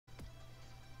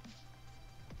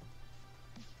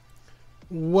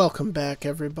Welcome back,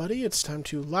 everybody. It's time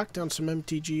to lock down some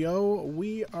MTGO.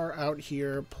 We are out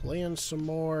here playing some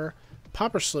more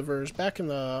Pauper Slivers back in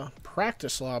the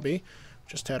practice lobby.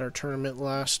 Just had our tournament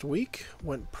last week.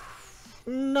 Went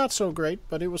not so great,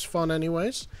 but it was fun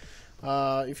anyways.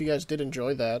 If you guys did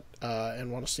enjoy that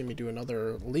and want to see me do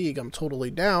another league, I'm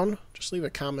totally down. Just leave a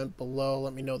comment below.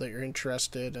 Let me know that you're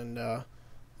interested, and I'll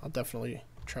definitely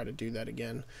try to do that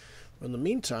again. But in the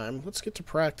meantime, let's get to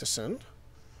practicing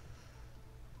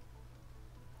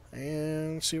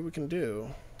and see what we can do.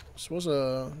 This was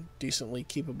a decently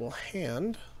keepable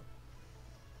hand.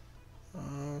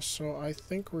 So I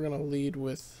think we're going to lead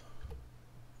with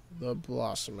the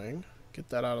Blossoming. Get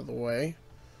that out of the way.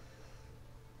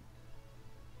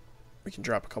 We can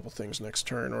drop a couple things next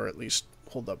turn, or at least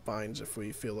hold up vines if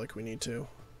we feel like we need to.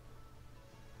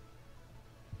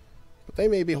 But they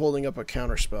may be holding up a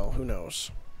counterspell, who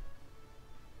knows.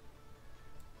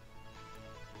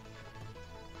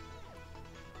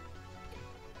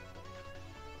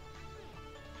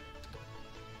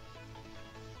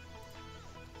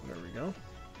 There we go.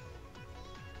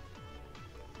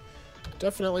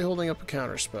 Definitely holding up a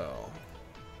counterspell.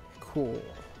 Cool.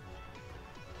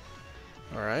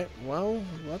 Alright, well,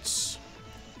 let's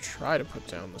try to put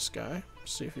down this guy.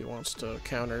 See if he wants to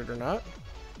counter it or not.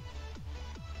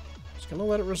 Just gonna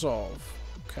let it resolve.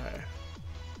 Okay.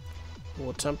 We'll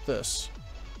attempt this.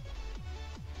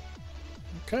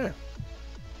 Okay.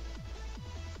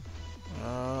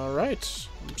 Alright.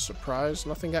 I'm surprised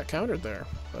nothing got countered there,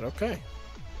 but okay.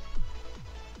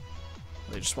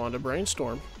 They just wanted to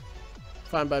brainstorm.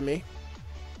 Fine by me.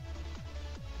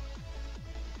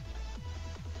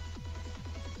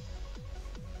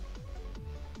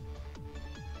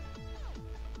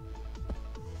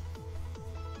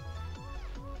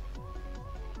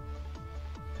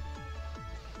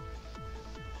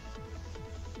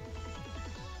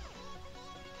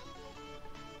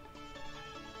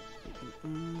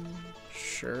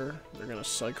 Sure, they're gonna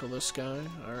cycle this guy.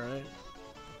 Alright.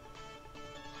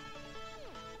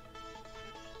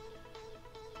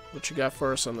 What you got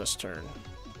for us on this turn?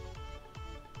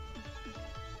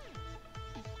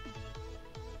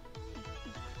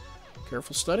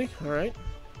 Careful study? Alright.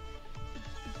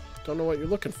 Don't know what you're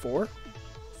looking for.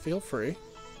 Feel free.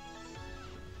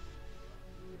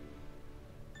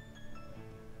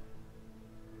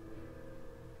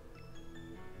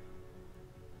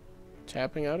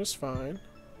 Tapping out is fine.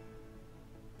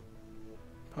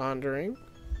 Pondering.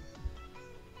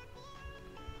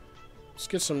 Let's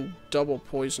get some double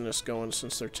poisonous going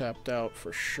since they're tapped out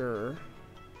for sure.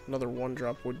 Another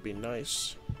 1-drop would be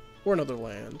nice. Or another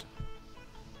land.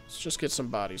 Let's just get some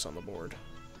bodies on the board.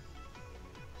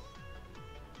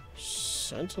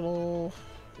 Sentinel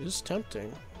is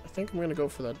tempting. I think I'm going to go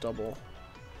for that double.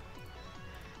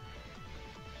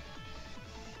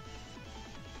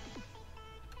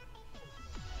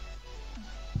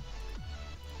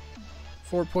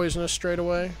 Four poisonous straight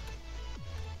away.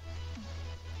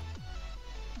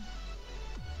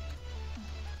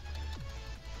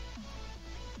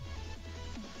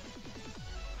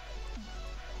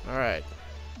 Alright.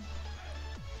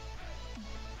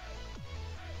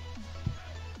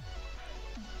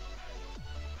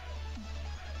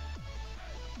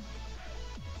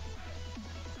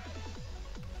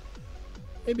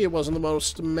 Maybe it wasn't the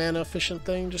most mana efficient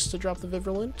thing just to drop the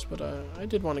Virulent, but I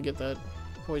did want to get that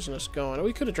poisonous going.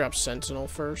 We could have dropped Sentinel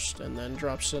first and then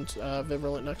dropped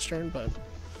Virulent next turn, but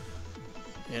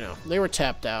you know, they were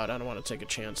tapped out. I don't want to take a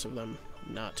chance of them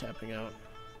not tapping out.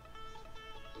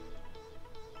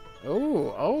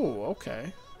 Oh,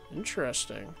 okay.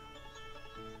 Interesting.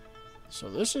 So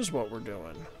this is what we're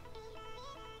doing.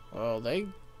 Well, they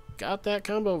got that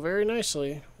combo very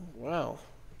nicely. Well,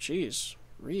 geez.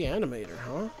 Re-Animator,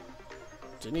 huh?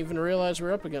 Didn't even realize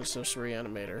we're up against this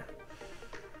Re-Animator.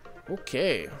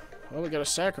 Okay. Well, we gotta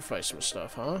sacrifice some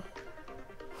stuff, huh?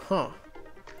 Huh.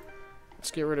 Let's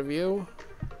get rid of you.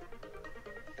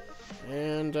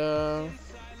 And,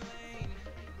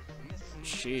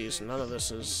 jeez, none of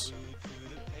this is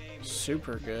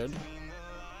super good.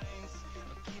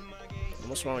 I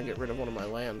almost want to get rid of one of my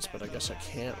lands, but I guess I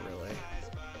can't really.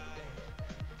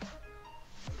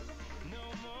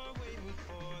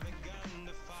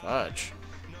 Fudge.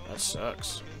 That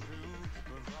sucks.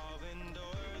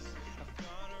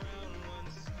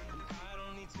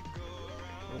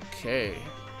 Okay.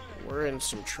 We're in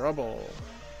some trouble.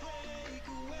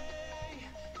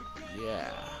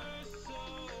 Yeah.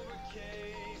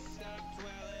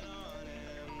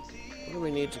 What do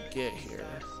we need to get here?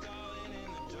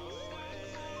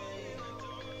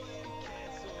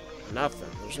 Nothing.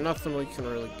 There's nothing we can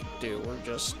really do.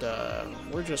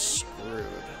 We're just screwed.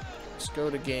 Let's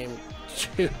go to game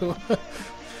 2.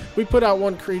 We put out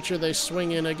one creature, they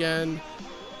swing in again,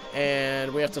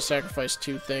 and we have to sacrifice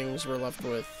 2 things. We're left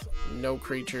with no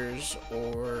creatures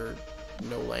or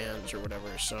no lands or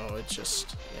whatever, so it's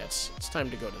just, yeah, it's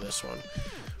time to go to this one.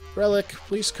 Relic,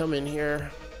 please come in here.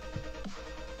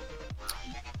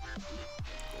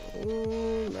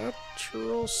 Oh,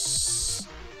 natural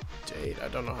state. I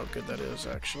don't know how good that is,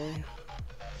 actually.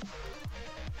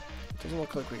 Doesn't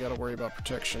look like we gotta worry about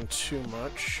protection too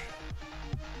much.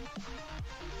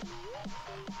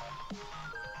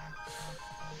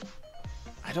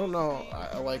 I don't know,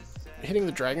 I like hitting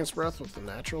the Dragon's Breath with the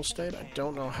natural state. I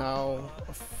don't know how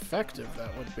effective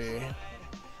that would be.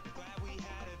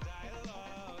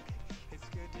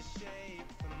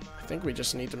 I think we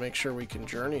just need to make sure we can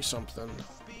journey something,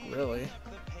 really,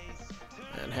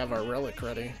 and have our relic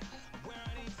ready.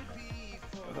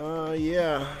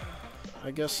 Yeah, I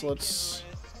guess let's,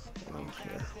 well,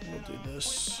 here, we'll do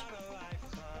this.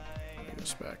 Bring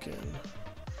this back in.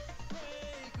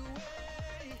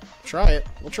 Try it.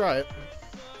 We'll try it.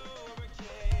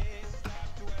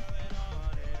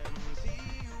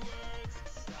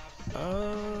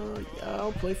 Yeah,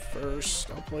 I'll play first.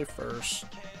 I'll play first.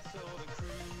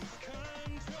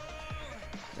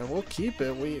 And we'll keep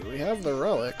it. We have the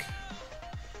relic.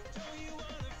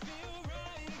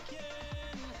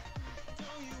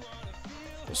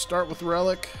 We'll start with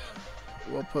relic.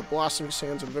 We'll put Blossoming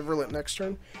Sands and Viverlet next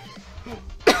turn.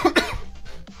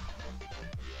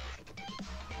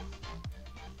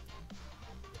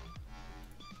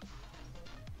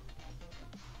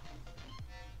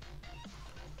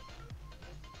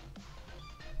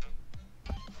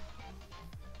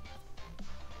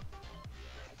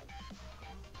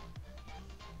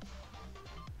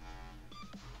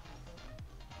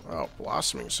 Oh,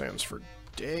 Blossoming Sands for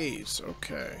days.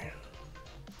 Okay.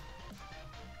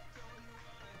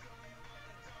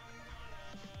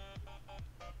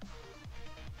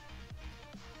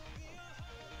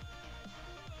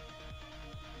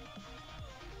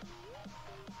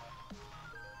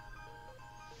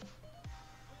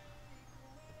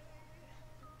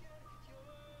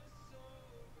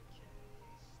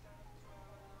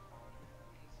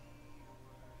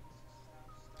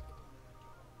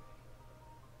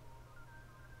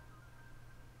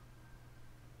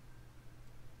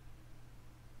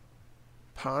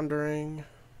 Pondering.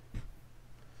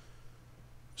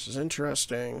 This is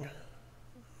interesting.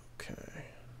 Okay.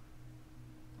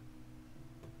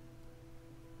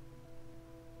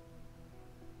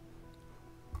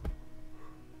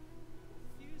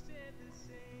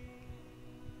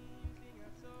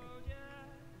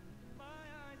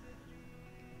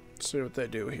 Let's see what they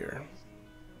do here.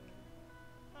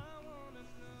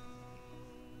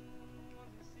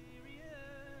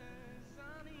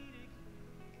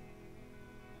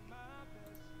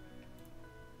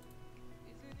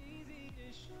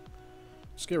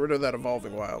 Let's get rid of that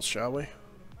Evolving Wilds, shall we?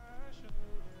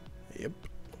 Yep.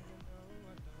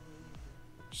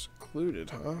 Secluded,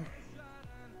 huh?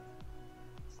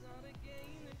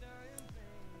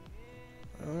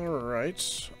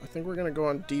 Alright. I think we're going to go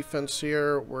on defense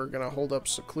here. We're going to hold up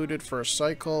Secluded for a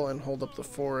cycle and hold up the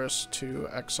Forest to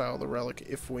exile the Relic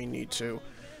if we need to.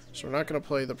 So we're not going to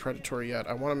play the Predatory yet.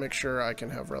 I want to make sure I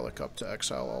can have Relic up to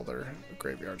exile all their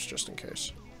graveyards just in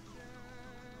case.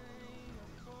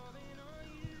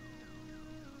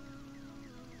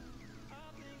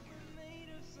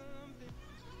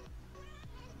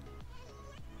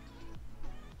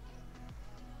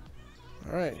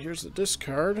 Alright, here's the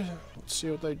discard. Let's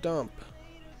see what they dump.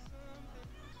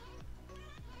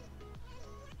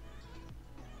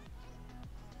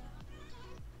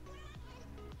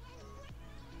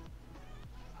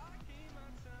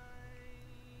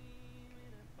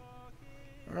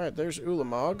 Alright, there's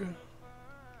Ulamog.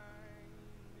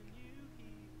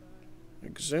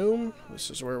 Exhume. This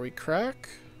is where we crack.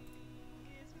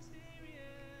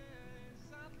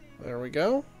 There we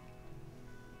go.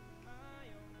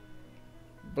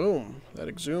 Boom. That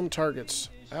Exhume targets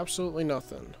absolutely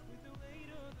nothing.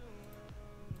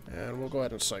 And we'll go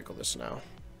ahead and cycle this now.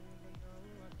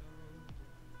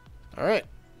 Alright.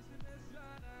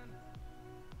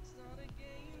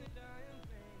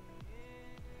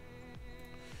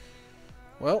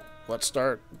 Well, let's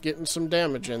start getting some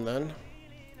damage in then.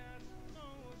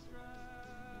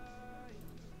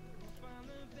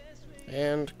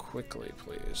 And quickly,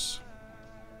 please.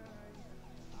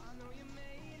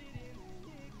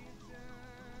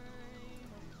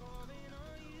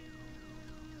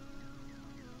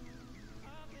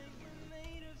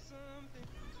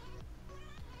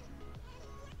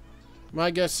 My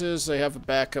guess is they have a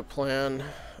backup plan.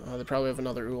 They probably have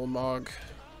another Ulamog.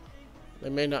 They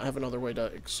may not have another way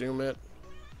to exhume it.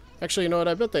 Actually, you know what?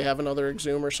 I bet they have another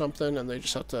exhume or something, and they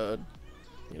just have to,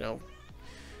 you know,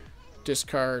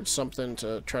 discard something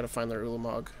to try to find their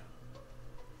Ulamog.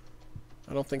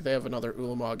 I don't think they have another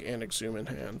Ulamog and exhume in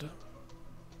hand.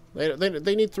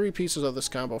 They need 3 pieces of this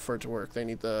combo for it to work. They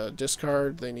need the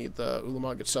discard, they need the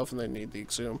Ulamog itself, and they need the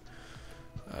exhume.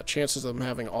 Chances of them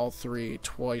having all 3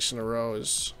 twice in a row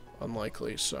is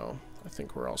unlikely, so I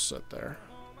think we're all set there.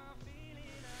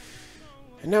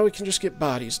 And now we can just get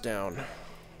bodies down.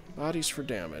 Bodies for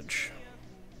damage.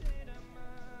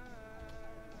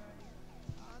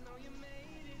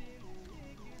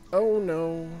 Oh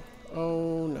no.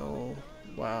 Oh no.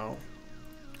 Wow.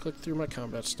 Click through my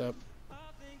combat step.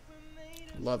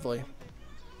 Lovely.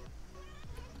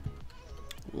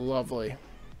 Lovely.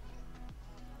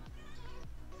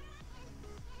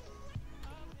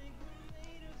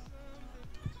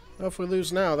 Well, if we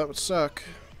lose now, that would suck.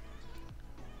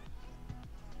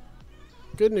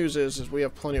 Good news is we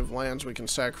have plenty of lands we can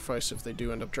sacrifice if they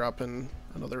do end up dropping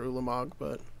another Ulamog,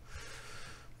 but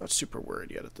not super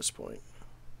worried yet at this point.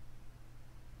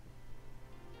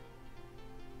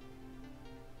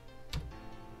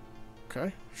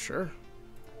 Okay, sure.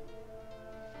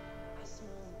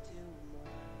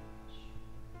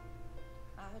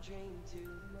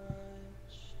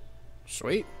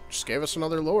 Sweet, just gave us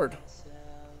another Lord.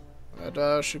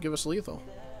 That should give us lethal.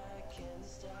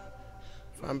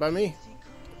 Fine by me.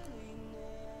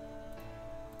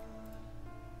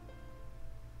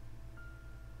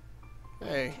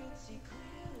 Hey.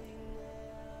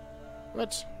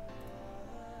 What?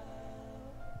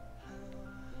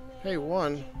 Hey,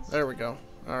 1. There we go.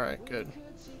 Alright, good.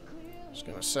 I was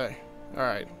gonna say.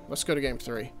 Alright, let's go to game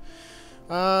 3.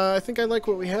 I think I like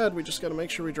what we had. We just gotta make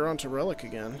sure we draw into Relic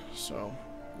again. So,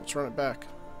 let's run it back.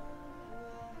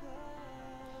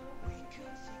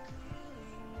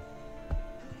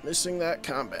 Missing that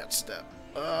combat step.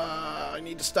 I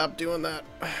need to stop doing that.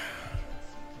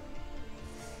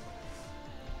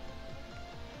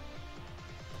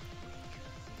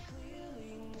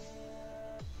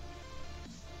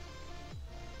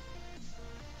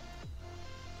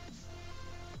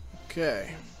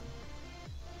 Okay.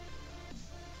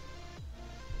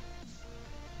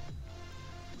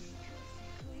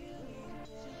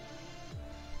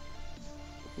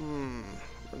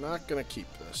 We're not gonna keep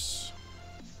this.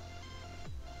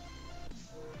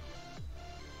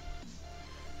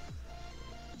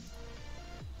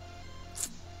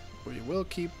 We will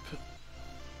keep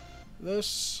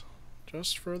this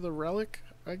just for the relic,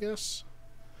 I guess.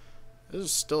 This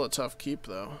is still a tough keep,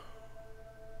 though.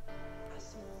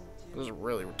 This is a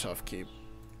really tough keep.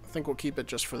 I think we'll keep it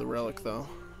just for the relic, though.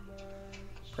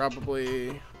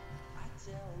 Probably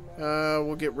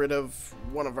we'll get rid of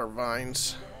one of our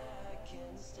vines.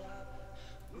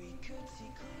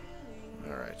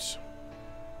 Alright.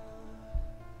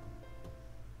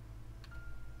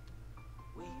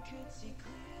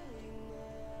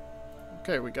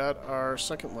 Okay, we got our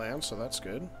second land, so that's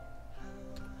good.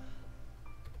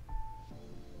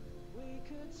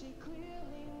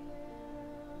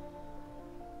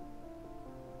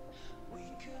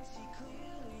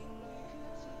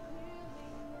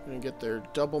 Gonna get their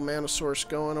double mana source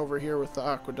going over here with the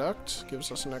aqueduct.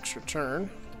 Gives us an extra turn.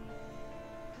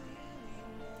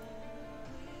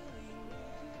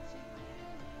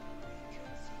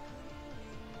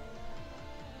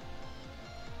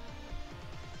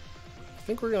 I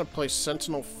think we're going to play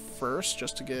Sentinel first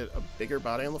just to get a bigger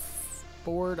body on the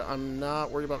board. I'm not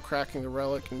worried about cracking the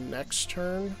relic next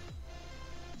turn.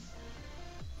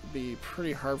 It'd be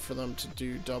pretty hard for them to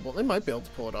do double. They might be able to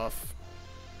pull it off.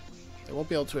 They won't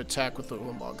be able to attack with the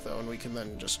Ulamog though, and we can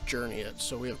then just journey it,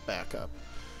 so we have backup.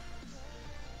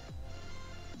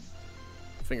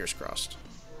 Fingers crossed.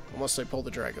 Unless they pull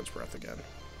the Dragon's Breath again.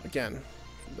 Again,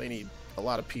 they need a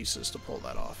lot of pieces to pull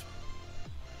that off.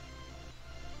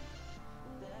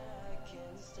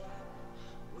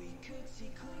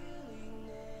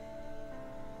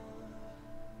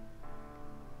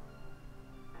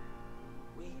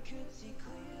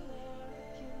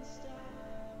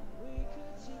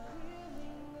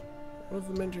 One of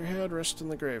them in your head, rest in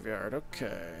the graveyard.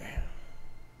 Okay.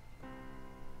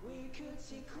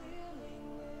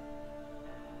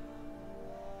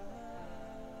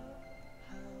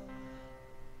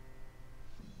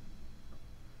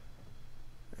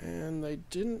 And they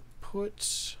didn't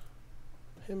put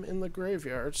him in the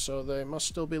graveyard, so they must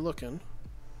still be looking.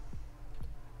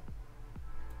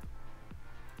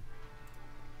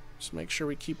 Just make sure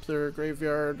we keep their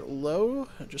graveyard low,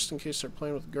 just in case they're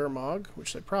playing with Gurmag,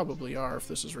 which they probably are if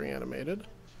this is reanimated.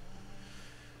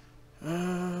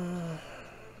 Alright,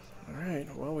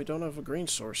 well, we don't have a green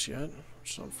source yet,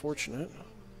 which is unfortunate.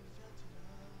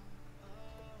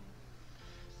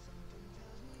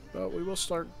 But we will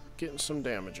start getting some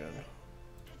damage in. I'm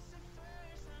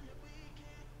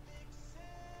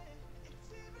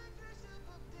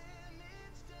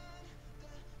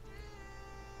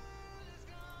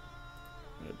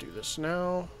going to do this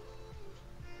now.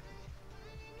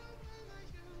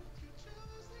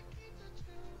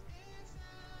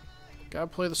 Gotta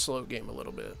play the slow game a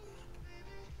little bit.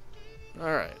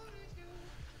 Alright.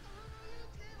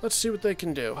 Let's see what they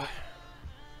can do.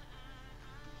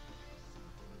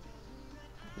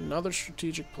 Another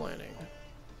strategic planning.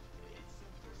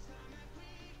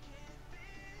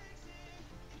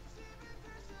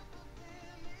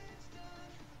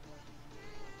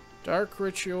 Dark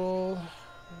Ritual,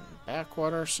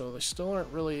 Backwater, so they still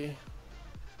aren't really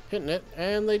hitting it,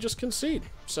 and they just concede.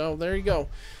 So there you go.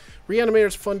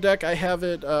 Re-Animator's a fun deck. I have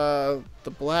it,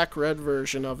 the black-red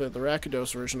version of it, the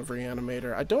Rakdos version of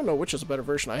Re-Animator. I don't know which is a better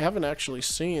version. I haven't actually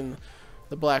seen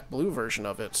the black-blue version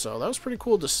of it, so that was pretty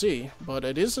cool to see. But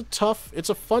it is it's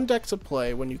a fun deck to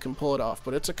play when you can pull it off,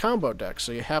 but it's a combo deck,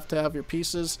 so you have to have your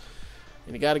pieces,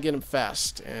 and you got to get them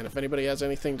fast. And if anybody has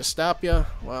anything to stop you,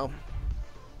 well,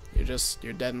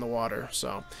 you're dead in the water.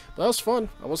 So but that was fun.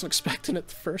 I wasn't expecting it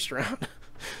the first round.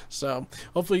 So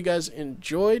hopefully you guys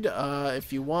enjoyed.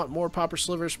 If you want more Pauper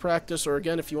Slivers practice, or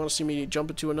again if you want to see me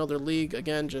jump into another league,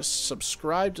 again just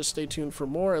subscribe to stay tuned for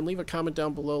more, and leave a comment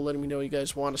down below letting me know you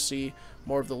guys want to see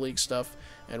more of the league stuff,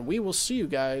 and we will see you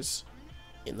guys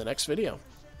in the next video.